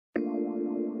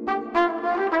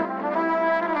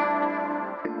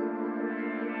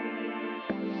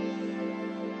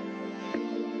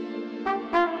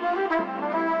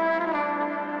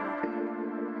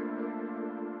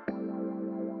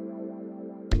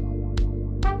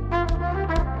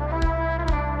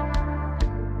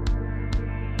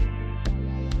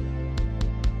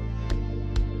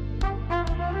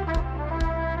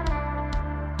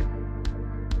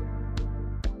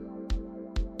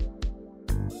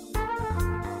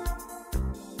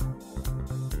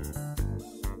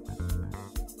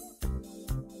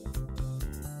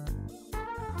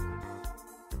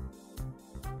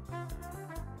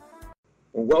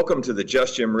Well, welcome to the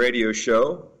Just Jim Radio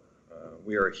Show.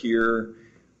 We are here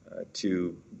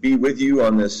to be with you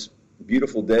on this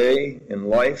beautiful day in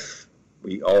life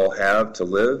we all have to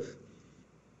live.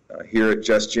 Here at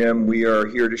Just Jim, we are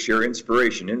here to share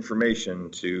inspiration, information,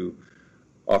 to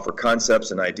offer concepts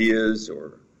and ideas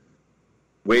or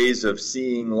ways of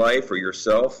seeing life or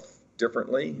yourself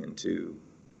differently, and to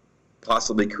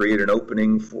possibly create an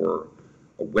opening for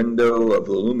a window of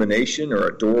illumination or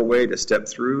a doorway to step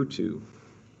through to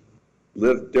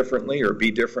live differently or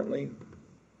be differently.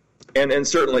 And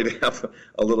certainly to have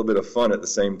a little bit of fun at the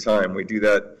same time. We do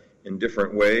that in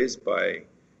different ways by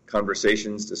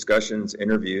conversations, discussions,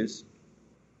 interviews.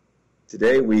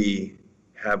 Today we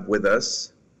have with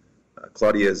us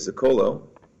CLAUDIA ZUCCOLO.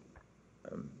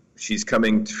 She's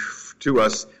coming to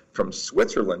us from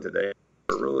Switzerland today.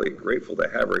 We're really grateful to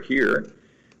have her here.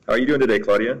 How are you doing today,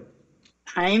 CLAUDIA?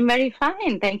 I'm very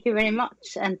fine. Thank you very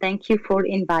much. And thank you for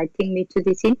inviting me to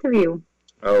this interview.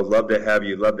 Oh, love to have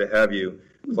you. Love to have you.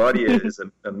 CLAUDIA is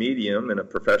a medium and a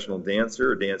professional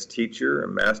dancer, a dance teacher, a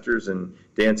master's in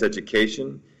dance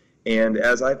education. And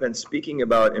as I've been speaking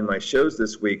about in my shows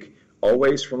this week,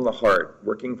 always from the heart,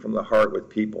 working from the heart with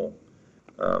people,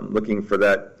 looking for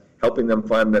that, helping them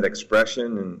find that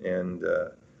expression. And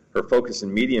her focus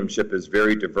in mediumship is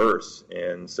very diverse.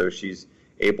 And so she's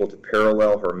able to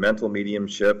parallel her mental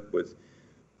mediumship with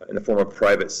in the form of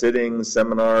private sittings,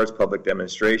 seminars, public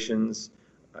demonstrations.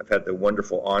 I've had the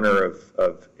wonderful honor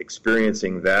of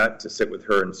experiencing that, to sit with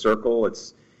her in circle.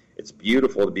 It's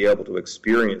beautiful to be able to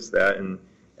experience that. And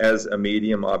as a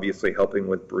medium, obviously helping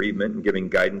with bereavement and giving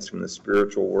guidance from the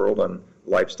spiritual world on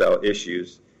lifestyle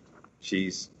issues.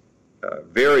 She's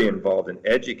very involved in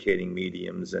educating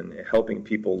mediums and helping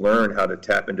people learn how to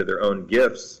tap into their own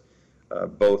gifts,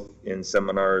 both in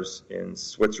seminars in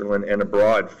Switzerland and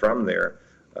abroad from there.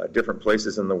 Different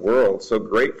places in the world. So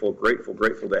grateful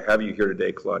to have you here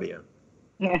today, CLAUDIA.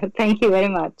 Yeah, thank you very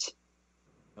much.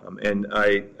 And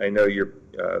I know you're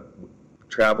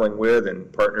traveling with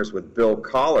and partners with Bill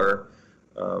Collar,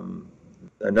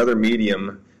 another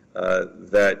medium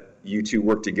that you two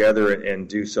work together and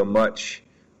do so much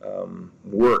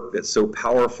work that's so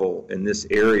powerful in this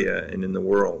area and in the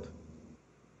world.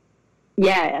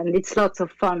 Yeah, and it's lots of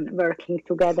fun working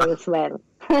together as well.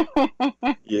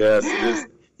 Yes, it is.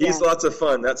 He's lots of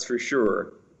fun, that's for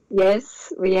sure.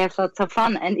 Yes, we have lots of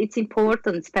fun, and it's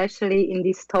important, especially in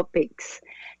these topics,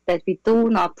 that we do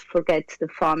not forget the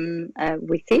fun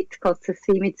with it, because the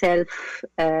theme itself,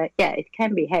 it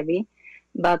can be heavy,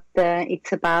 but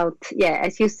it's about,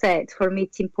 as you said, for me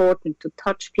it's important to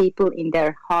touch people in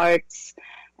their hearts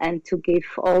and to give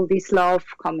all this love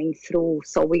coming through.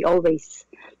 So we always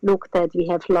look that we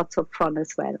have lots of fun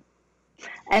as well.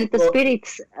 And the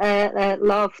spirits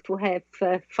love to have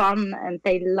fun, and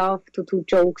they love to do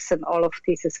jokes and all of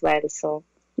this as well. So,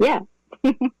 yeah.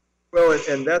 Well,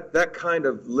 and that kind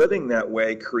of living that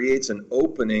way creates an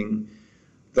opening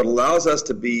that allows us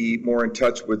to be more in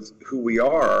touch with who we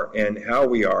are and how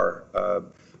we are.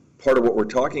 Part of what we're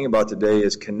talking about today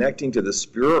is connecting to the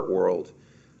spirit world.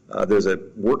 There's a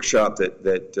workshop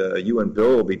that you and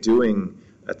Bill will be doing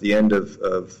at the end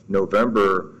of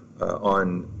November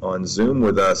on Zoom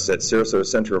with us at Sarasota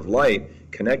Center of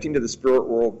Light, connecting to the spirit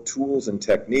world, tools and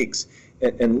techniques,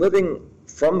 and living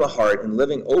from the heart and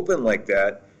living open like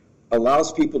that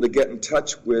allows people to get in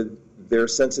touch with their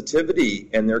sensitivity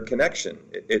and their connection.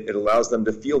 It allows them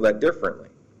to feel that differently.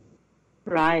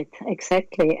 Right,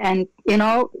 exactly. And, you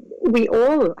know, we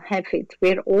all have it.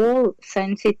 We're all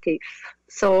sensitive.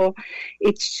 So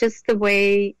it's just the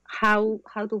way, how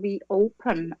do we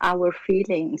open our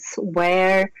feelings?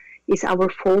 Where is our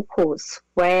focus?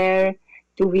 Where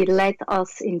do we let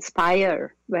us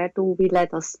inspire? Where do we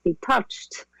let us be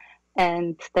touched?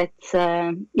 And that's,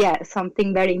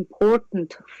 something very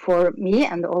important for me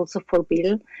and also for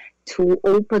Bill, to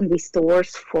open these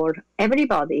doors for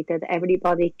everybody, that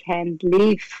everybody can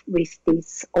live with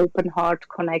this open heart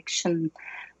connection,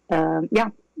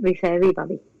 with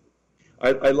everybody.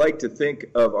 I like to think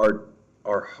of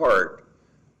our heart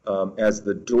as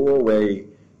the doorway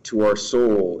to our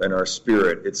soul and our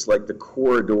spirit. It's like the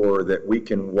corridor that we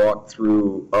can walk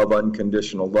through of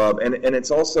unconditional love, and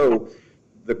it's also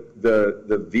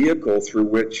the vehicle through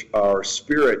which our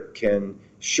spirit can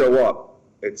show up.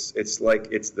 It's like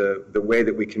it's the way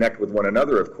that we connect with one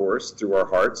another, of course, through our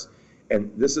hearts,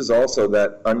 and this is also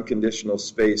that unconditional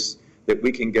space that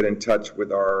we can get in touch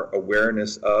with our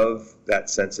awareness of that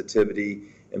sensitivity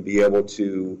and be able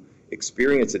to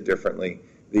experience it differently.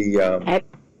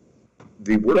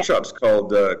 The workshop's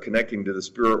called Connecting to the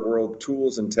Spirit World,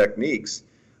 Tools and Techniques.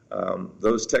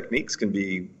 Those techniques can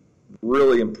be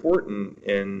really important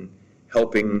in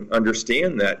helping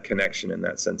understand that connection and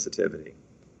that sensitivity.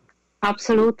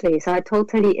 Absolutely. So I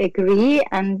totally agree.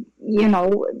 And,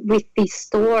 with this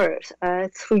door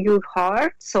through your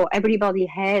heart, so everybody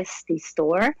has this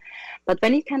door. But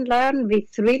when you can learn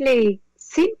with really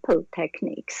simple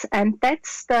techniques, and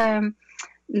that's the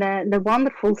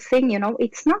wonderful thing,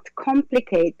 it's not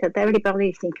complicated.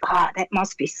 Everybody thinks, that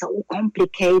must be so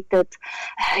complicated.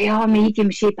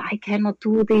 Mediumship, I cannot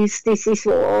do this. This is,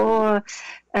 no,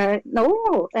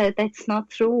 that's not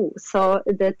true. So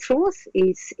the truth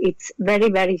is, it's very,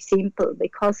 very simple,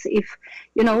 because if,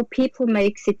 people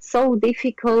makes it so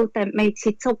difficult and makes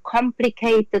it so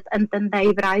complicated, and then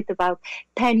they write about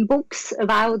 10 books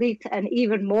about it and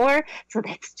even more. So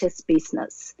that's just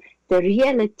business. The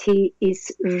reality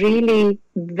is really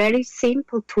very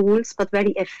simple tools, but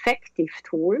very effective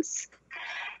tools.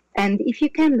 And if you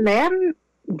can learn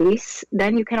this,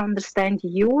 then you can understand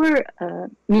your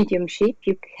mediumship.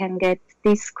 You can get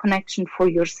this connection for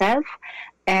yourself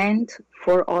and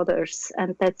for others.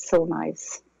 And that's so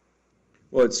nice.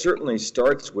 Well, it certainly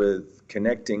starts with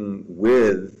connecting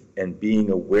with and being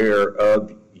aware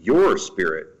of your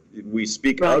spirit. We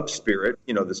speak of spirit,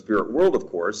 the spirit world, of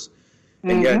course.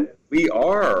 And yet we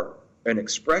are an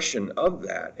expression of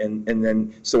that. And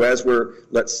then, so as we're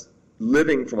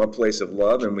living from a place of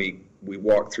love, and we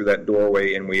walk through that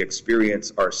doorway and we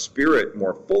experience our spirit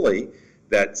more fully,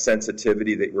 that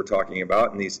sensitivity that we're talking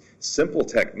about, and these simple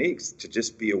techniques to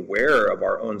just be aware of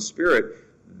our own spirit,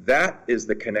 that is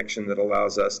the connection that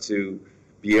allows us to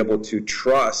be able to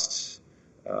trust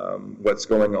what's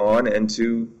going on and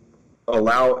to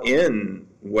allow in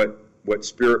what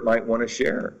spirit might want to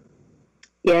share.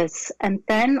 Yes, and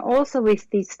then also with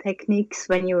these techniques,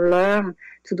 when you learn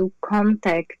to do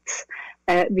contacts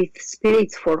with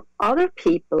spirits for other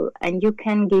people, and you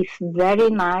can give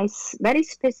very nice, very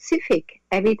specific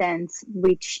evidence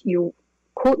which you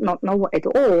could not know at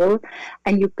all,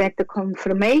 and you get the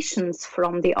confirmations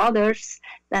from the others,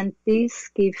 then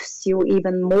this gives you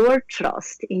even more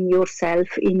trust in yourself,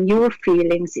 in your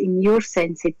feelings, in your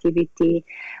sensitivity,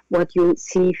 what you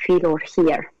see, feel, or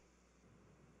hear.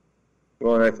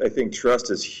 Well, and I think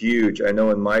trust is huge. I know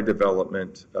in my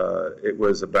development, it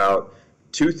was about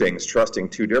two things, trusting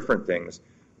two different things.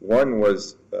 One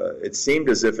was, it seemed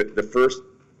as if the first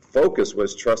focus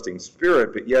was trusting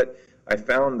spirit, but yet I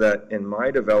found that in my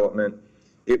development,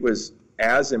 it was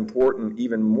as important,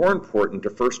 even more important, to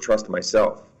first trust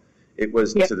myself. It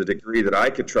was to the degree that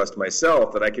I could trust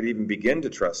myself that I could even begin to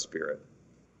trust spirit.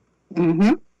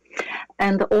 Mm-hmm.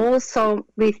 And also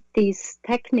with these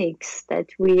techniques that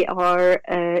we are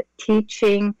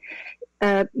teaching,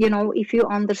 if you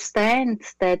understand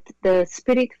that the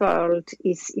spirit world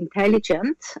is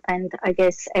intelligent, and I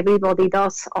guess everybody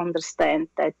does understand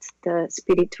that the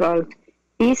spirit world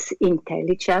is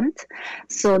intelligent,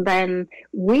 so then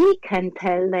we can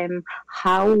tell them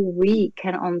how we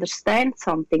can understand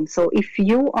something. So if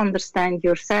you understand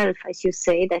yourself, as you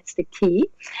say, that's the key,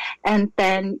 and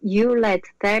then you let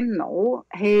them know,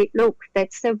 hey, look,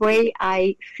 that's the way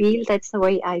I feel, that's the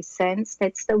way I sense,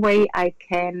 that's the way I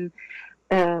can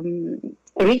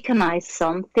recognize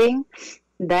something,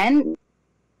 then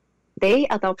they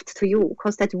adapt to you,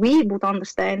 because that we would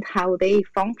understand how they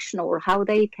function or how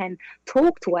they can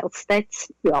talk to us. That's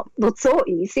not so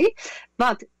easy.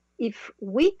 But if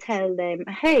we tell them,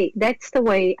 hey, that's the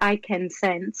way I can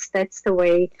sense, that's the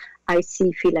way I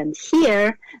see, feel, and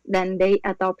hear, then they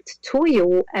adapt to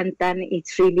you, and then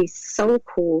it's really so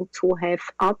cool to have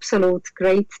absolute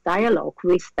great dialogue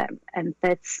with them, and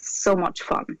that's so much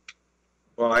fun.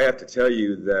 Well, I have to tell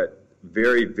you that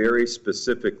very, very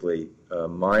specifically,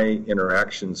 my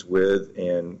interactions with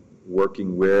and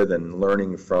working with and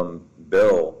learning from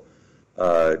Bill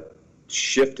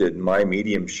shifted my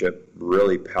mediumship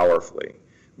really powerfully,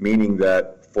 meaning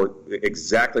that for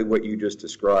exactly what you just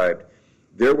described,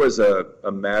 there was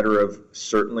a matter of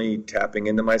certainly tapping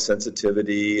into my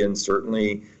sensitivity and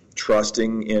certainly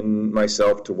trusting in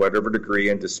myself to whatever degree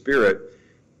and to spirit.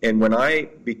 And when I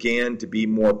began to be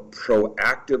more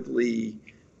proactively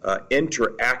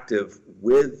interactive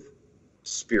with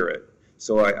spirit,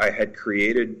 so I had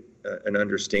created an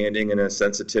understanding and a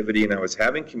sensitivity, and I was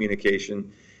having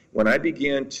communication. When I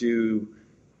began to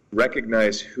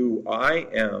recognize who I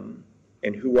am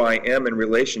and who I am in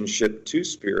relationship to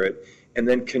spirit, and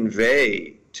then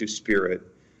convey to spirit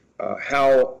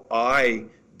how I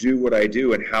do what I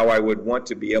do and how I would want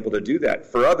to be able to do that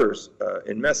for others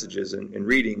in messages and in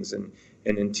readings and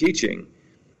in teaching,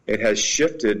 it has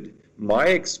shifted my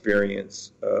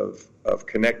experience of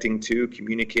connecting to,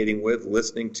 communicating with,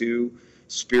 listening to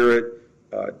spirit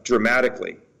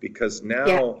dramatically, because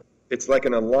now it's like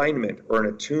an alignment or an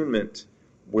attunement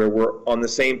where we're on the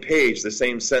same page, the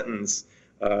same sentence,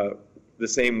 the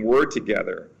same word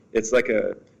together. It's like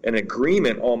an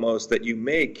agreement almost that you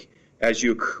make as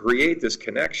you create this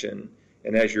connection,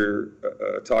 and as you're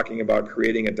talking about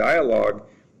creating a dialogue,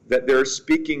 that they're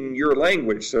speaking your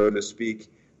language, so to speak,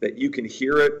 that you can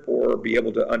hear it or be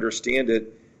able to understand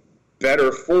it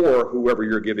better for whoever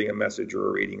you're giving a message or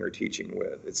a reading or teaching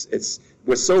with. It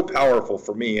was so powerful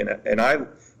for me, and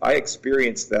I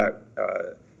experienced that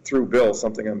through Bill,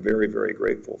 something I'm very, very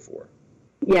grateful for.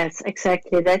 Yes,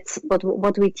 exactly. That's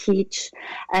what we teach,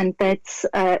 and that's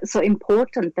so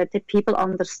important that the people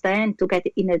understand to get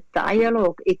in a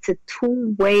dialogue. It's a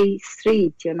two-way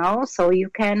street, so you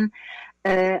can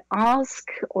ask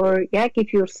or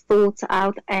give your thoughts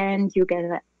out and you get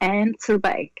an answer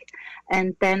back.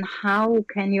 And then how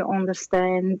can you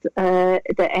understand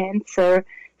the answer?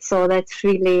 So that's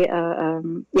really,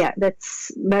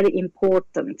 that's very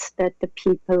important that the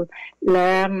people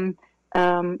learn,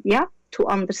 to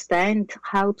understand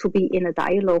how to be in a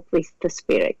dialogue with the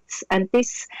spirits. And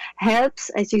this helps,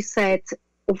 as you said,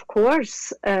 of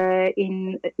course,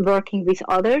 in working with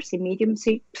others, in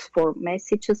mediumship, for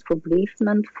messages, for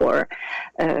bereavement, for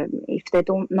if they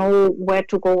don't know where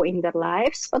to go in their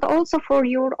lives, but also for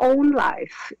your own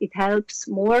life. It helps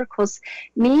more, because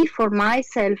for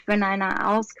myself, when I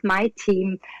ask my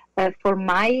team for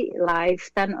my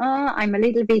life, then I'm a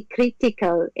little bit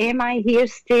critical. Am I here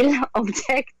still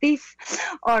objective,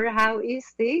 or how is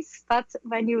this? But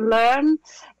when you learn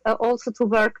also to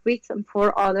work with and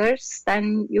for others,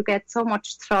 then you get so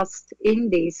much trust in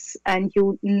this, and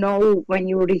you know when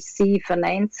you receive an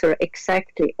answer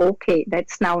exactly, okay,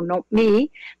 that's now not me,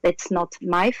 that's not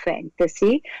my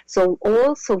fantasy. So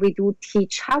also we do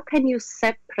teach how can you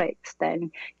separate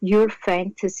then your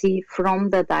fantasy from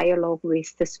the dialogue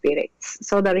with the spirits.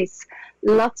 So there is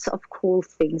lots of cool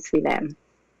things with them.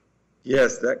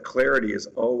 Yes, that clarity is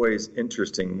always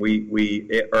interesting.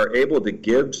 We are able to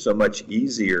give so much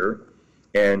easier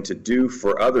and to do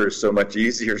for others so much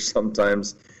easier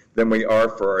sometimes than we are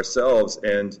for ourselves,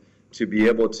 and to be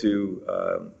able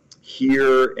to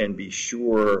hear and be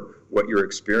sure what you're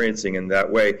experiencing in that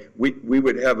way. We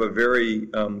would have a very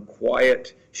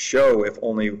quiet show if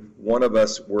only one of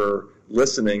us were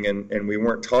listening and we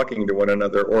weren't talking to one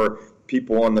another, or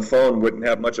people on the phone wouldn't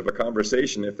have much of a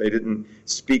conversation if they didn't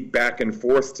speak back and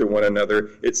forth to one another.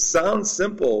 It sounds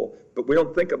simple, but we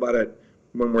don't think about it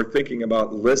when we're thinking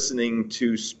about listening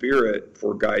to spirit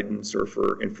for guidance or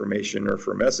for information or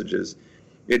for messages.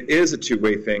 It is a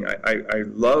two-way thing. I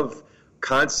love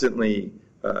constantly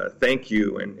thank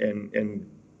you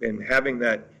and having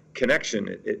that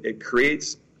connection. It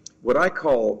creates what I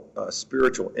call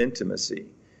spiritual intimacy.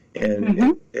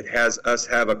 And it has us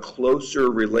have a closer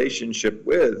relationship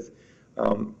with.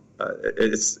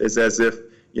 It's as if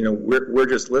we're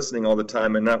just listening all the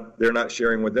time, and they're not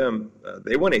sharing with them.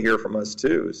 They want to hear from us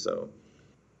too. So.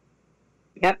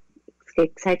 Yep,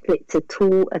 exactly. It's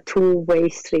a two-way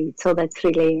street. So that's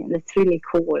really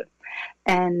cool.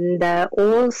 And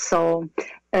also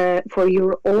for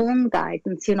your own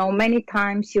guidance, many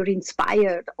times you're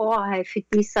inspired. Oh, I have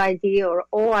this idea, or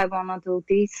oh, I want to do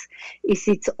this. Is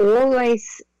it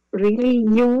always really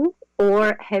you,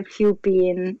 or have you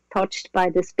been touched by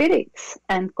the spirits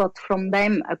and got from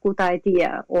them a good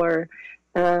idea, or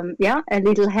a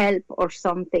little help or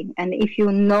something? And if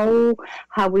you know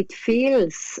how it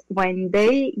feels when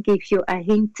they give you a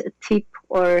hint, a tip,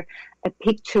 or a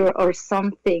picture or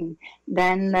something,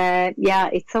 then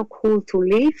it's so cool to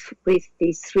live with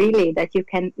this, really, that you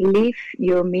can live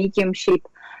your mediumship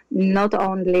not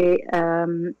only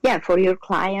for your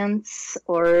clients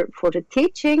or for the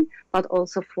teaching, but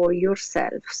also for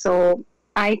yourself. So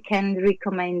I can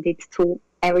recommend it to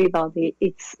everybody.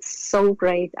 It's so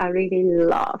great. I really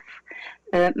love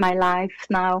my life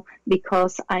now,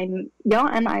 because and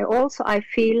I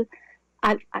feel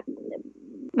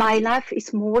my life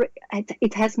is more,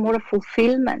 it has more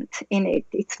fulfillment in it.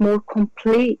 It's more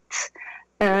complete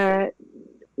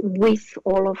with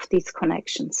all of these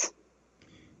connections.